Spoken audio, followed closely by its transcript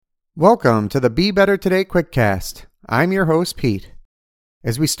Welcome to the Be Better Today Quickcast. I'm your host, Pete.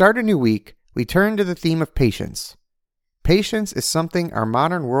 As we start a new week, we turn to the theme of patience. Patience is something our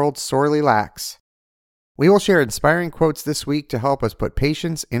modern world sorely lacks. We will share inspiring quotes this week to help us put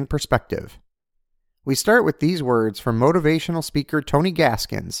patience in perspective. We start with these words from motivational speaker Tony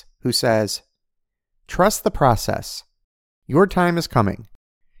Gaskins, who says, "Trust the process. Your time is coming.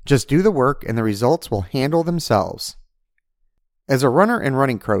 Just do the work and the results will handle themselves." As a runner and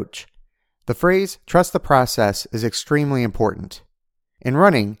running coach, the phrase "trust the process" is extremely important. In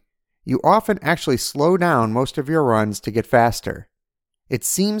running, you often actually slow down most of your runs to get faster. It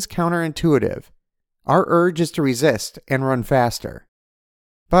seems counterintuitive. Our urge is to resist and run faster.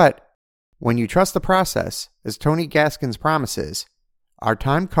 But when you trust the process, as Tony Gaskins promises, our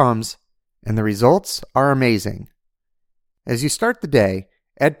time comes and the results are amazing. As you start the day,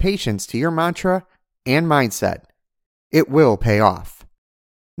 add patience to your mantra and mindset. It will pay off.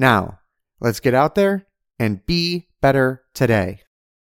 Now, let's get out there and be better today.